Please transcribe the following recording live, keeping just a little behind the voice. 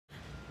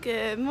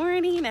Good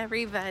morning,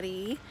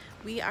 everybody.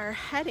 We are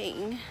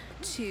heading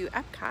to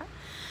EPCOT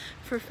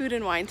for food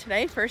and wine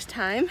today. First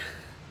time.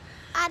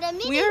 At a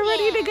minivan. We are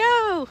ready to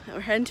go. We're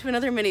heading to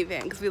another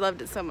minivan because we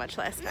loved it so much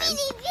last time.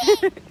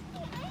 Minivan.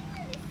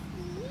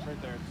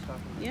 Right there, stop.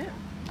 Yeah.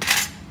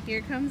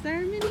 Here comes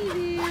our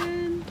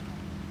minivan.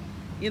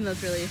 Even though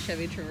it's really a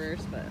Chevy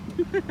Traverse, but.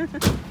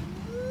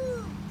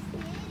 Ooh,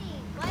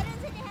 why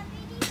does it have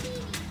mini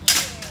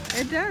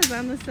here? It does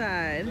on the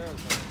side. Yeah,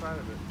 it's on the side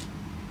of it.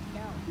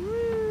 No.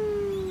 Woo.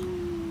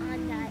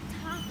 On the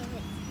top of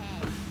its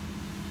head.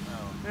 Oh.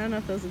 I don't know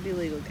if those would be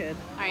legal, kid.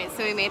 Alright,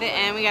 so we made it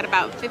in. We got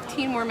about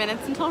 15 more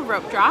minutes until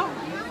rope drop.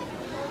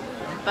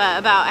 But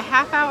about a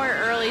half hour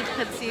early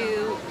puts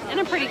you in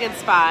a pretty good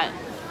spot.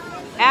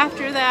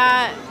 After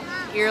that,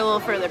 you're a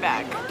little further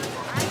back. But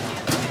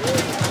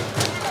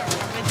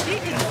she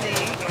can see.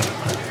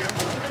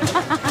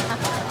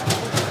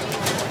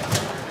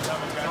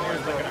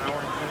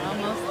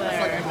 Almost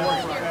there.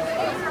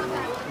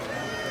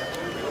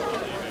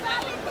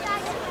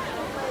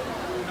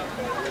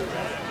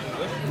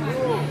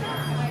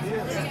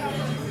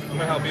 I'm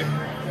gonna help you.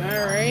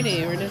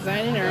 Alrighty, we're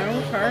designing our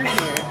own car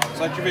here.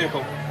 Select your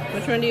vehicle.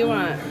 Which one do you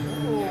want?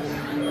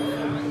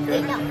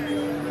 Okay.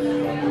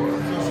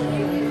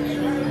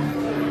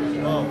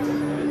 Oh.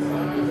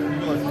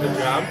 Good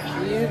job.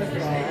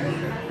 Beautiful.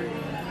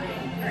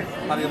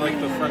 How do you like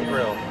the front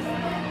grille?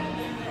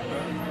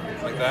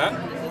 Like that? Is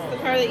this the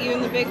car that you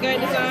and the big guy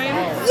designed?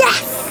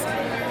 Yes!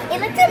 It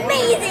looks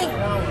amazing!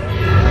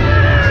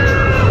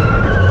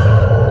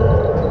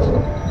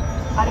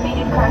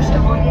 Automated crash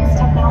avoidance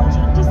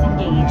technology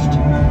disengaged.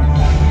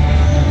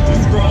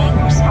 Displaying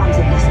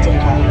responsiveness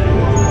data.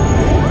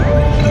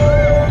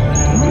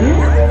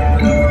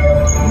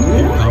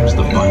 Here comes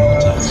the final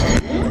test.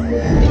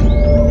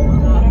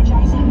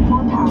 Energizing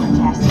for power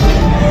test.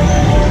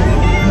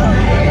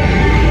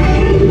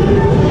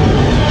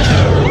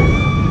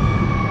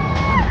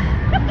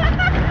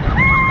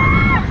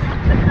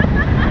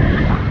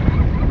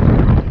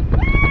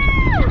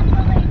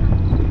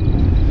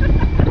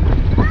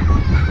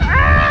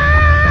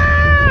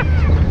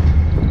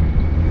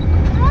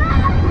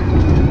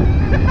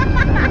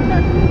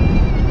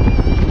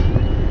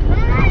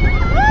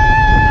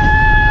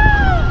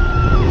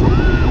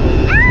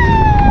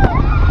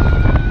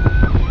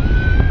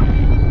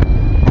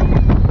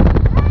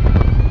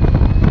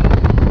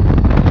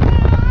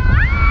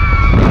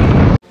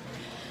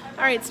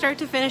 Alright, start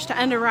to finish to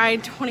end a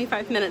ride,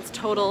 25 minutes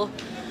total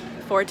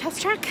for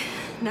test track.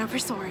 Now for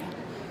soaring.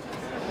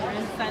 We're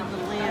inside the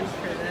land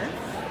for this.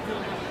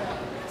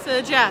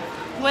 So Jeff,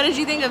 what did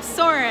you think of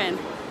soaring?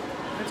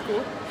 That's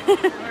cool.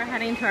 We're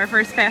heading to our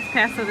first fast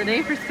pass of the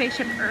day for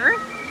Spaceship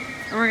Earth.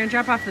 And we're going to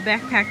drop off the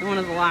backpack in one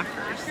of the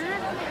lockers.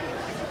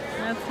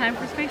 Now it's time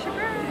for Spaceship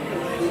Earth.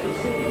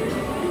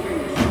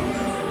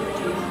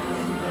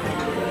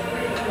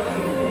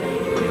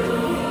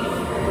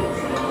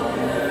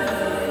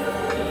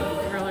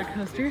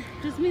 Coaster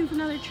just means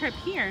another trip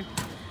here.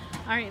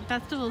 Alright,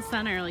 Festival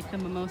Center, like the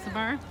Mimosa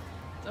Bar,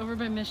 it's over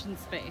by Mission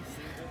Space.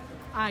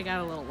 I got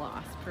a little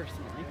lost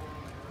personally.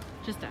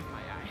 Just FYI.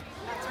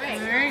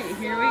 Alright,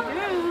 here we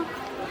go.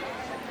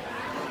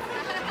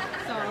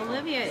 So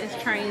Olivia is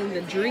trying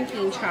the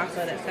drinking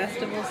chocolate at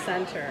Festival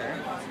Center.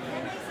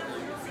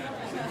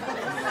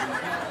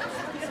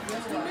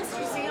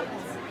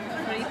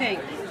 What do you think?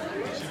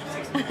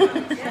 I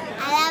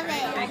love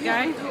it. Big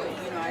guy?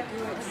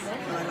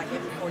 Like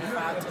every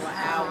 45 to an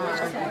hour.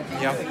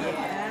 Yeah.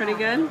 Pretty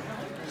good?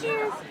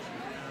 Cheers.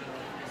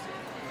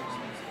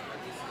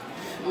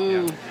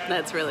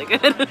 That's really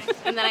good.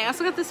 And then I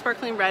also got the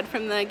sparkling red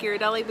from the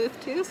Ghirardelli booth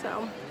too,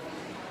 so.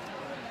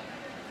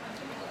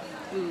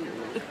 Ooh,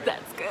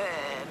 that's good.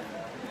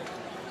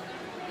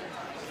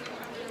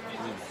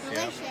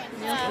 Delicious.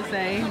 To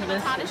say,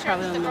 this is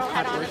probably one of the most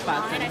popular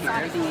spots in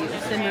here.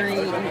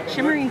 The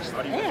shimmering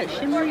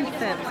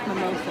sips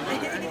mimosa.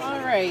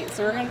 Alright,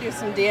 so we're going to do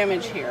some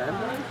damage here.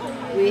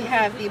 We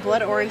have the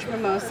blood orange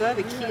mimosa,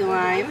 the key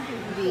lime,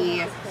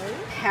 the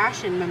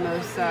passion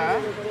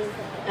mimosa,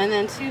 and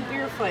then 2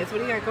 beer flights. What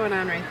do you got going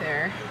on right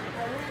there?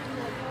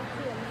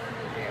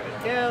 There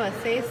we go, a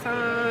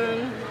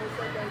saison.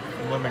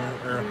 Lemon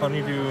or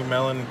honeydew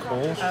melon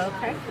kolsch.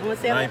 Okay, and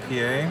what's the other?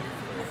 IPA.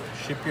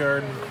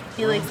 Shipyard.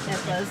 He likes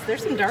Nippas.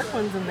 There's some dark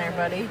ones in there,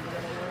 buddy.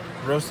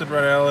 Roasted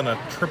red ale and a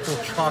triple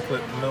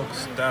chocolate milk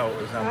stout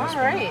is on this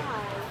one. Alright.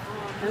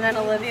 And then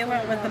Olivia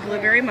went with the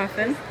blueberry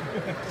muffin.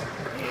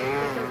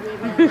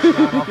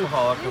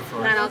 Non-alcoholic, of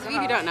course. Now, those of you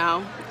who don't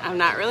know, I'm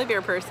not really a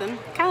beer person.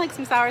 Kind of like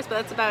some sours, but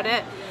that's about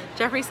it.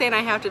 Jeffrey's saying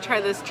I have to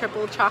try this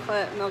triple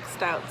chocolate milk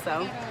stout,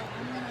 so.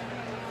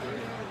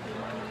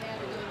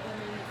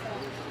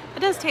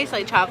 It does taste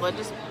like chocolate,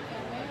 just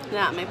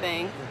not my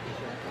thing.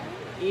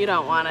 You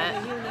don't want it.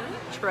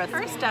 Trust me.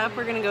 First up,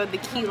 we're gonna go with the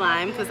key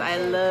lime because I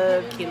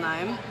love key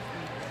lime.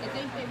 I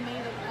think they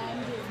made it on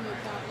Disney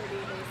property,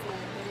 they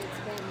said, but it's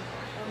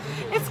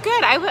been It's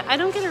good. I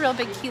don't get a real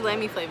big key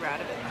limey flavor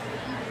out of it.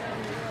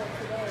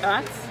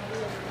 Thoughts?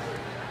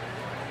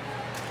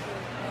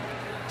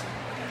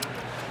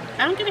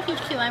 I don't get a huge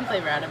key lime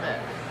flavor out of it.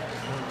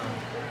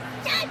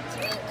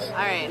 All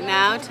right,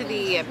 now to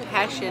the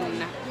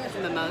passion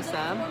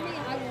mimosa.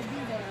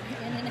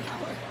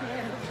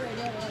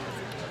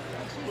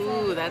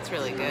 Ooh, that's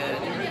really good.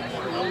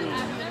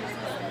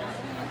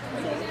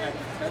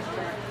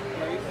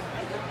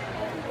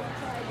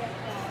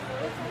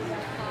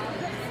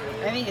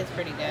 I think it's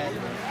pretty good.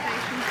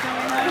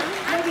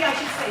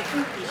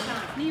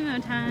 Nemo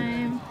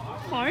time.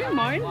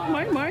 Mine. Here's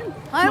my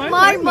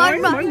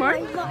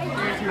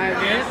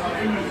bit.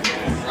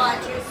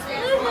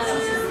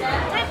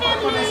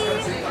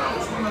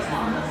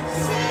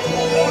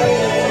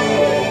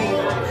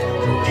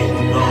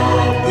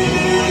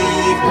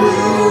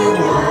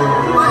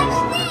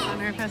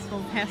 On our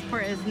festival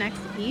passport is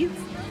Next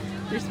Eats.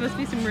 There's supposed to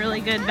be some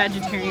really good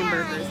vegetarian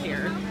burgers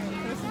here.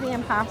 This is the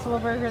Impossible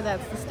Burger.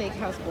 That's the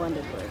Steakhouse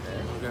Blended Burger.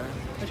 Okay.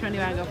 Which one do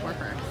you want to go for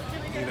first?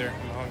 Either.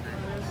 I'm hungry.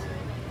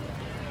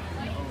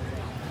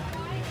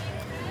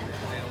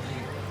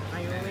 Are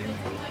you ready?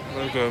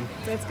 That's good.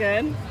 That's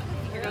good.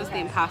 Here goes the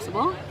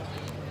Impossible.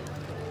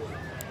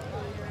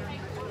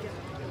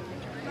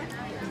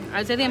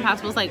 I'd say the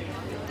Impossible is like a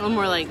little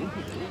more like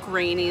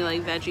grainy,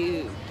 like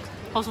veggie.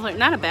 Also, like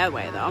not a bad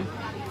way though.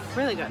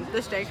 Really good. The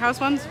Steakhouse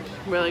one's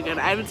really good.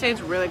 I would say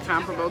it's really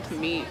comparable to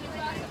meat.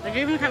 Like it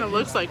even kind of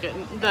looks like it.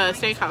 The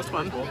Steakhouse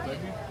one.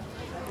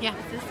 Yeah,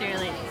 this is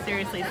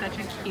seriously such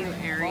a cute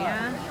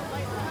area.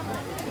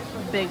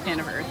 Big fan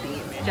of Earth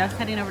Eats. Just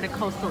heading over to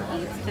Coastal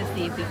Eats to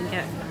see if we can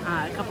get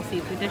a couple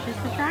seafood dishes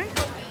to try.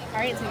 All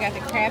right, so we got the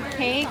crab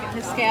cake,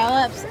 the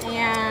scallops,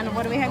 and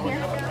what do we have here?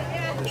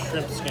 The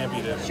shrimp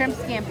scampi dip. Shrimp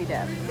scampi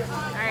dip.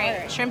 All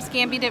right, shrimp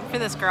scampi dip for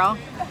this girl.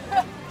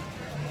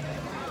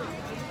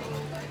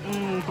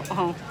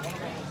 Oh,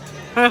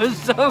 that is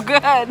so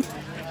good.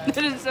 That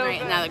is so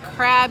good. Now the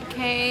crab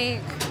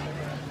cake.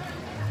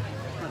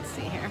 Let's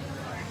see here.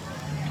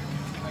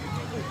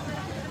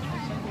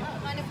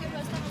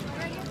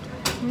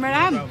 Right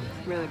on.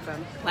 Really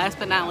good. Last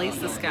but not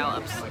least, the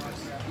scallops. The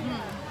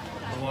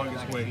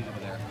longest wait.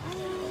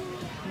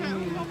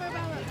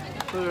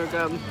 Those are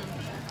good.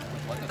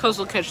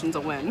 Coastal Kitchen's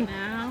a win.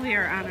 Now we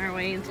are on our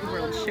way into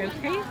World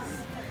Showcase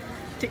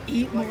to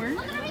eat more,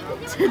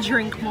 to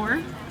drink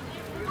more.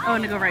 Oh,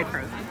 and to go ride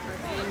Frozen.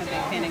 I'm a big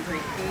fan of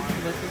Greek food,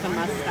 so this is a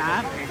must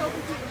stop.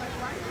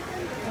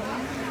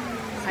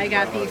 I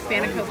got the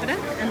spanakopita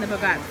and the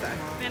bogazza.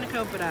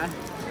 Spanakopita.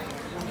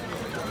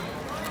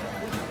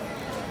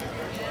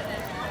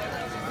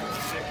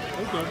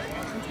 Okay.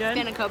 Good.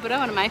 Spanakopita,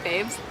 one of my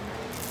faves.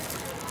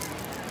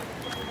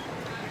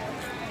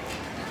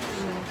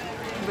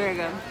 Very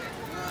good.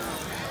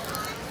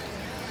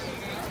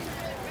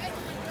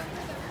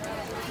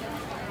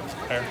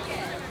 Fair.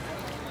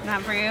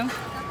 Not for you?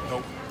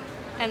 Nope.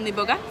 And the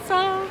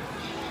bogazza.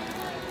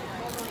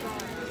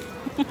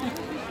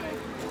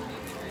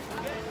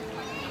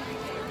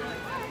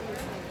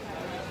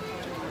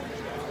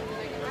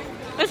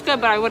 It's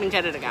good, but I wouldn't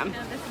get it again.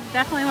 This is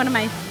definitely one of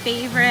my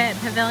favorite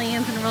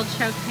pavilions in World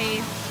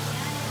Showcase.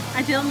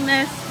 I did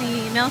miss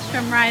the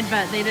Maelstrom ride,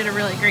 but they did a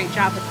really great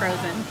job with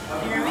Frozen.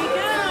 Here we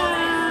go.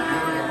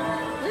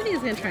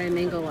 Lydia's gonna try a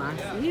mango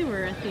lassi.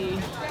 We're at the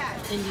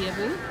India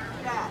booth.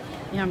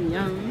 Yum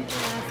yum.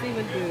 Lassi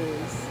with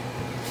booze.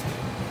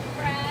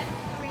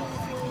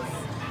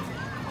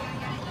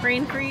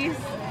 Brain freeze.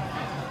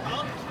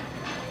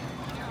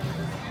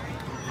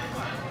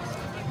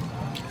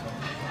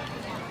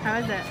 How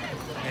is it?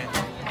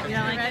 You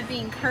don't like red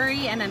bean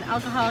curry and an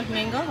alcoholic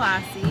mango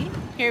lassi.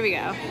 Here we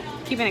go.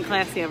 Keeping it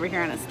classy over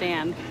here on a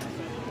stand.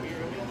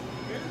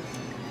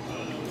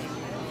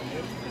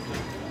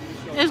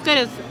 It's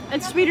good.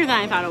 It's sweeter than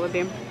I thought it would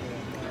be.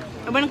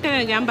 I wouldn't get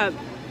it again, but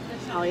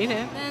I'll eat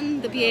it. Then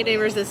the Pied de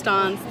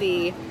Resistance,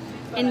 the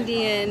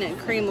Indian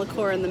cream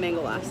liqueur, and the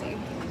mango lassi.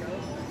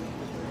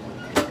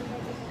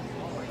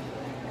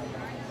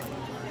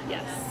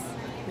 Yes,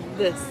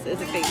 this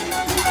is a favorite.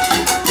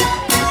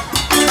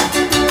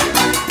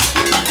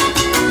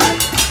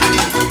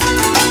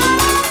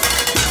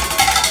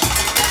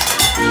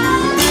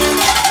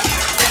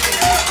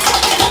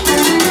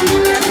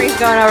 Jeffrey's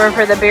going over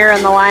for the beer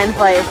and the wine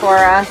plate for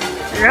us.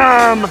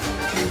 Yum!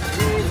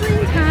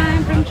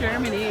 Time from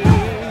Germany.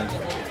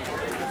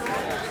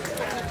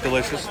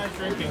 Delicious.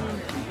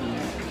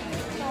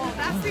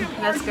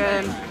 That's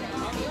good.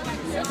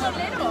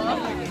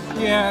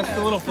 Yeah, it's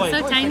a little flake.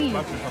 So tiny.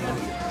 You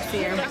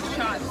Beer.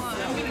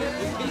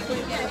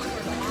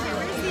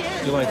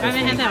 like I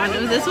haven't had that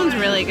one. Ooh, this one's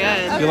really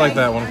good. You like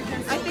that one?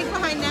 I think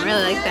behind I them.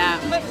 really like that.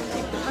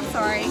 I'm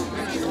sorry.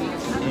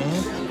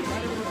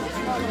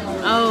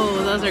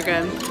 Oh, those are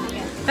good.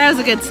 That was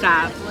a good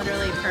stop.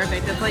 Literally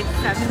perfect. It's like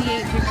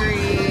 78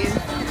 degrees,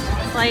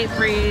 slight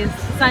breeze,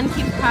 sun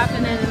keeps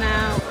popping in and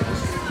out.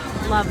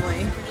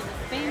 Lovely.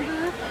 Spain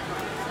booth.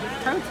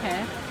 Pro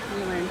tip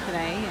we learned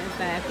today is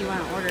that if you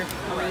want to order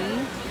 3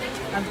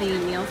 of the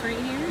meals right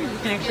here, you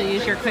can actually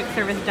use your quick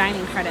service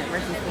dining credit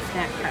versus the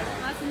snack credit.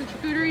 That's in the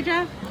charcuterie,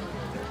 Jeff?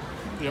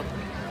 Yep.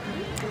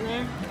 In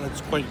there?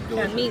 It's quite Got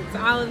delicious. meats,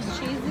 olives,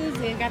 cheeses.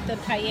 We've got the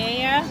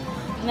paella,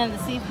 and then the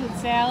seafood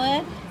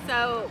salad.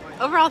 So,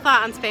 overall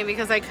thought on Spain,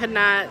 because I could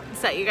not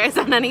set you guys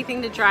on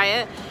anything to try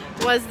it,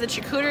 was the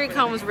charcuterie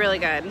cone was really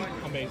good.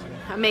 Amazing.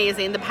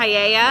 Amazing. The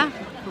paella,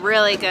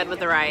 really good with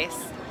the rice.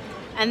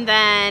 And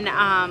then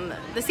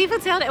the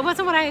seafood salad, it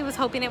wasn't what I was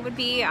hoping it would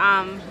be.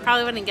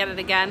 Probably wouldn't get it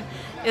again.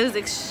 It was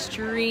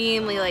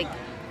extremely like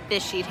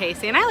fishy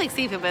tasting. And I like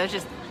seafood, but it was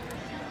just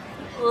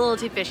a little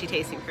too fishy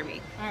tasting for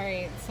me. All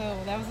right, so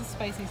that was a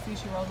spicy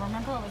sushi roll.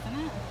 Remember what was in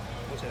it?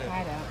 What's in it?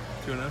 I don't.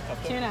 Tuna?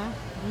 Tuna.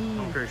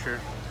 I'm pretty sure.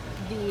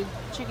 The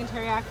chicken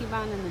teriyaki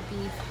bun and the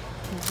beef.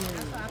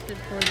 I opted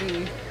for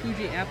the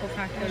Fuji apple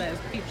cocktail. That was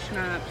peach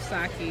schnapps,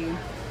 sake,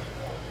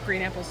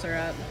 green apple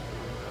syrup.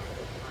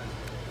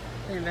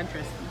 The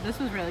Adventurous. This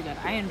was really good.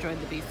 I enjoyed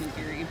the beef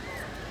nigiri.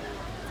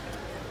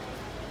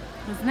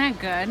 Wasn't that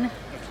good?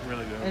 It's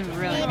really good. It's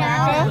really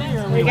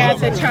good. We got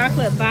the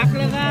chocolate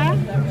baklava.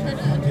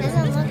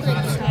 Doesn't look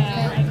like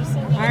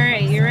chocolate. All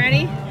right, you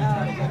ready? When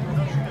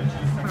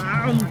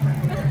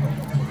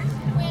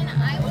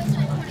I was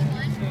like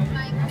 21,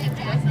 my big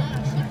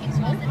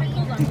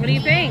Jackie, What do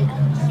you think?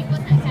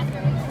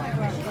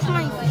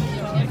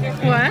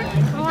 What?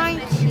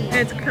 Crunchy.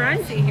 It's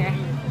crunchy here.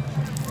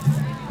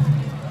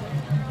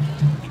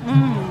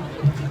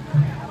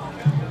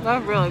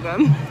 That's really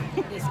good.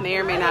 This may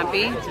or may not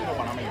be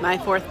my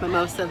fourth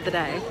mimosa of the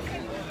day.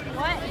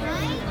 What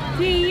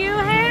do you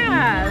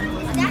have?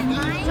 Is that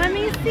mine? Let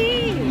me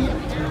see.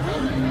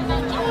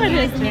 What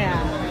is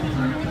that?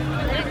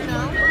 I don't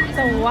know. It's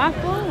a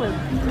waffle with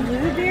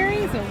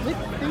blueberries and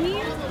whipped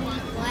cream.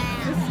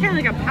 Wow. This is kind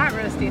of like a pot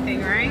roasty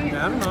thing, right?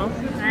 I don't know.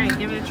 All right,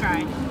 give it a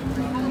try.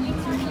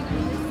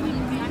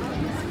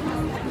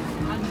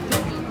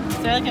 Is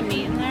there like a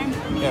meat in there?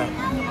 Yeah.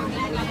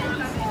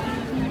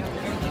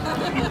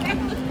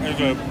 It's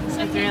good.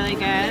 It's really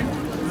good. A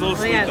little We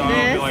sweet got though.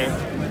 this. Like,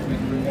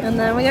 And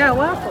then we got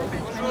waffles. It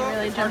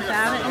really jumps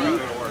out at me.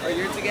 Are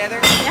you together?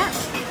 Yeah,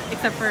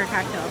 except for a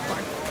cocktail, of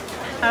course.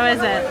 How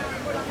is it?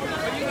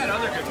 you got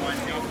other good ones.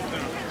 You know.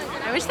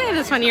 I wish they had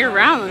this one year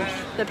round.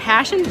 The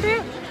passion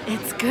fruit,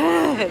 it's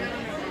good.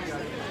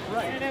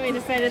 We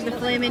decided the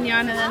filet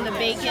mignon and then the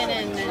bacon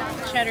and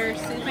the cheddar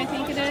soup, I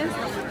think it is.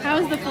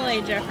 How's the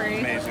filet, Jeffrey?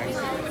 Amazing.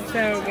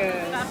 So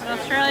good.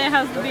 Australia,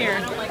 how's the beer?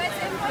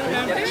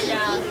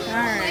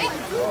 Alright.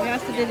 We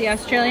also did the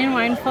Australian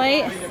wine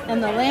plate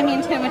and the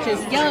lamington, which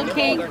is yellow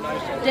cake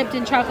dipped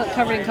in chocolate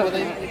covered in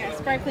coating. We got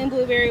sparkling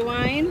blueberry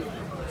wine,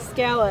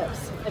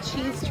 scallops, a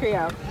cheese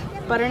trio,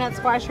 butternut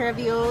squash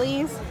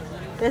raviolis.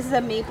 This is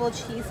a maple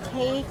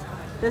cheesecake.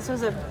 This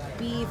was a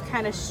beef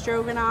kind of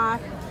stroganoff.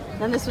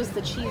 Then this was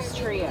the cheese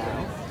trio.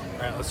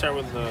 Alright, let's start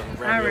with the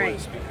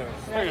raviolis. Alright.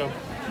 Because, there you go.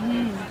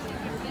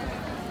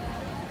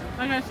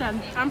 Like I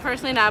said, I'm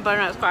personally not a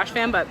butternut squash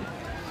fan, but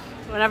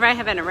whenever I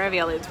have it in a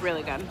ravioli, it's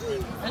really good.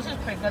 This is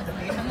pretty good. The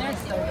beef in there is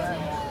so good.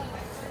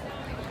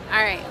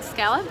 Alright,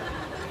 scallop.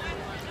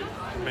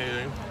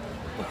 Amazing.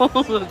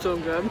 Oh, that's so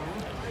good.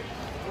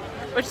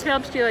 Which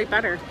scallops do you like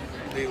better?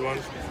 These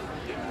ones.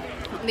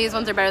 These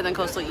ones are better than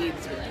Coastal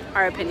Eats,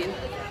 our opinion.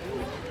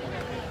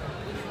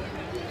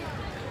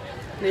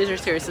 These are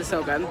seriously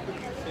so good.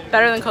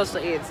 Better than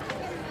Coastal Eats.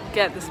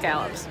 Get the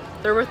scallops.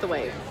 They're worth the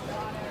wait.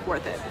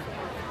 Worth it.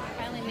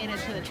 Finally made it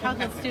to the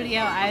chocolate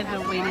studio. I've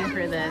been waiting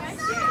for this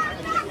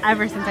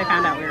ever since I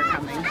found out we were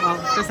coming. Well,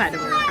 decided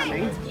we were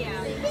coming.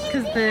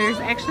 Because there's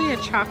actually a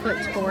chocolate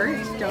tort.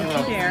 Don't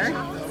you dare.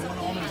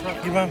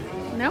 You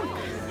want? Nope.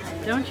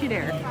 Don't you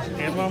dare.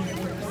 Hand them?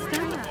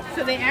 Stop.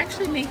 So they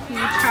actually make the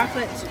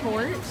chocolate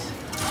tort,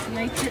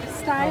 nitrate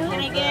style.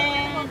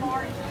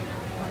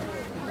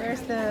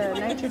 There's the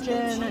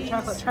nitrogen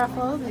chocolate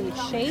truffle, the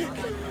shake,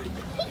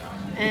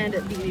 and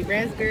the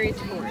raspberry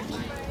tort.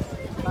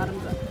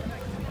 Bottoms up.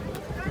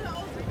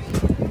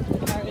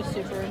 That is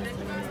super rich.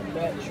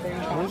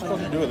 What are we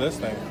supposed to do with this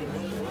thing?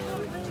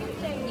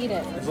 Eat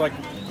it. It's like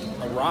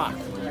a rock.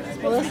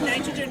 Well, this is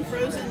Nitrogen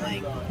frozen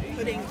like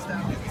pudding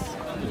stuff.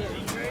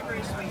 It's very,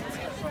 very sweet.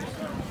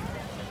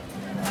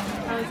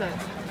 how is it?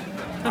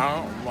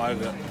 I don't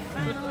like it.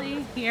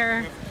 Finally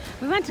here.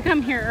 We went to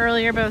come here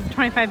earlier, but it was a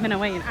 25-minute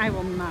wait, and I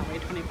will not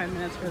wait 25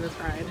 minutes for this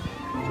ride.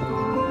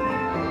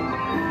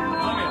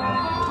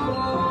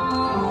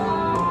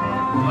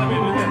 Let me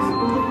do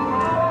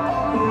this.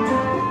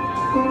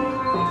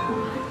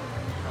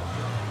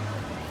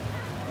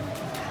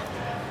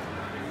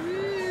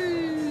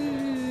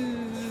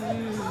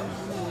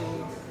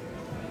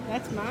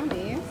 That's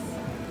mommy's.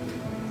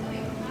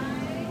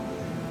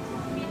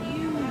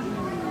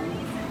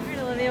 Alright,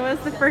 Olivia,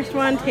 what's the first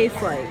one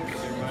taste like?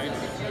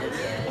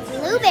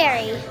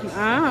 Blueberry.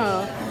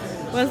 Oh.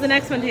 What does the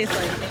next one taste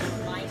like?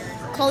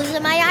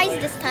 Closing my eyes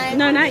this time.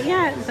 No, not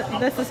yet.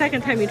 That's the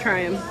second time you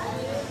try them.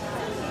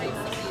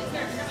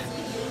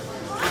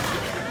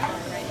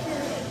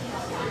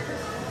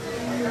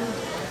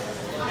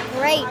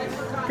 Great.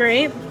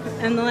 Grape.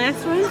 And the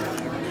last one?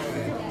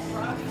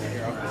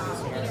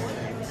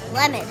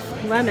 Lemon.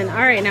 Lemon.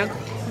 Alright, now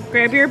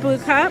grab your blue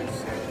cup,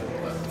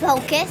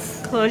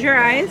 Focus. close your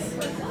eyes,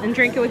 and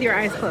drink it with your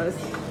eyes closed.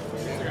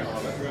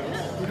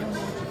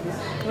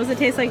 What does it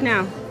taste like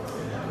now?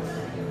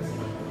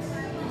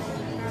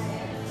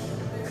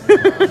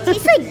 It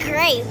tastes like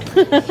grape.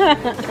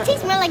 It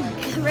tastes more like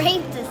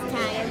grape this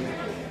time.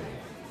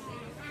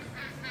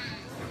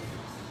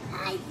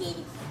 I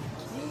did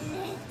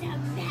the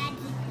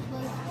magic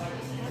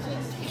to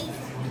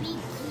taste begin.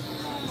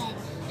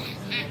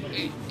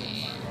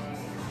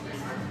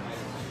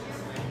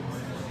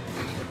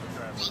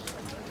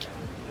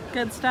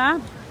 Good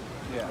stuff.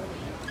 Yeah.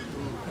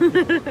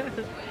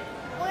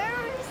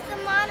 Where is the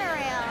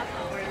monorail?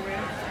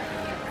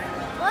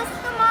 What's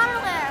the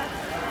monorail?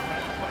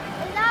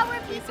 Is that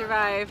where We people...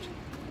 survived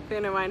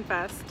Food and Wine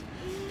Fest,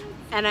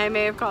 and I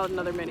may have called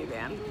another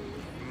minivan.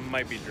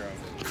 Might be drunk.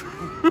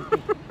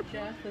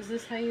 Jeff, is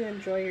this how you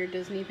enjoy your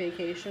Disney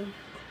vacation?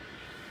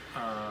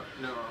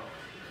 No.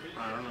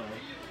 I don't know.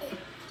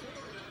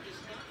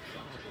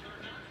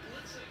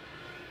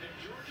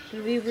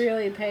 Did we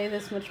really pay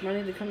this much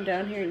money to come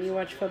down here and you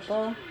watch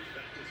football?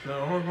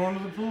 No, we're going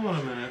to the pool in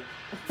a minute.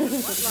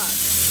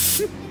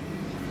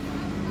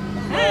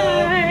 Hi!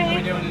 What are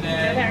we doing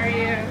today? How are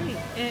you?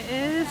 It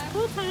is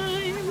pool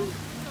time.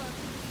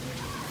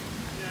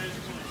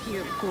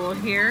 Cute pool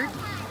here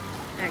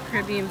at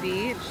Caribbean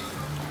Beach.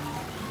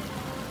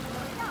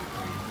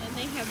 And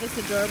they have this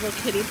adorable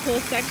kiddie pool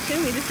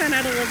section. We just found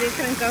out Olivia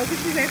couldn't go because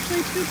she's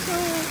actually too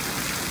tall.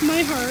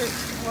 My heart.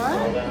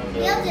 What?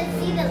 You'll just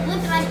see the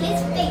look on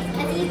his face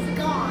because he's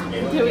gone.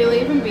 Did we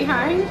leave him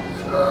behind?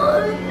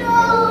 Oh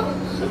no!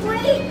 We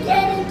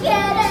didn't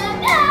get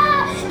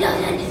him! No!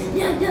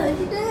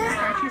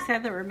 Aren't you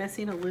sad that we're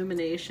missing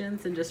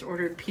Illuminations and just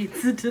ordered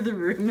pizza to the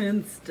room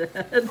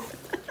instead?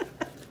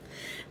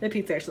 The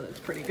pizza actually looks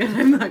pretty good,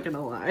 I'm not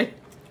gonna lie.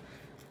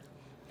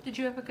 Did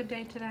you have a good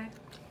day today?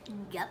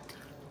 Yep.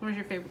 What was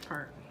your favorite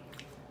part?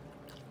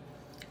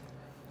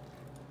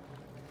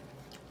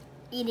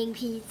 Eating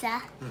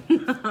pizza.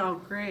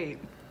 Oh, great.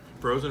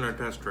 Frozen or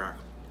Test Track?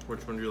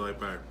 Which one do you like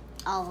better?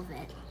 All of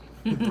it.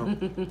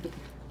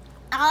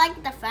 I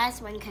like the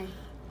first one because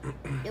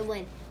it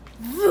went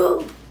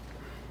vroom.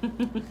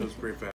 It was pretty fast.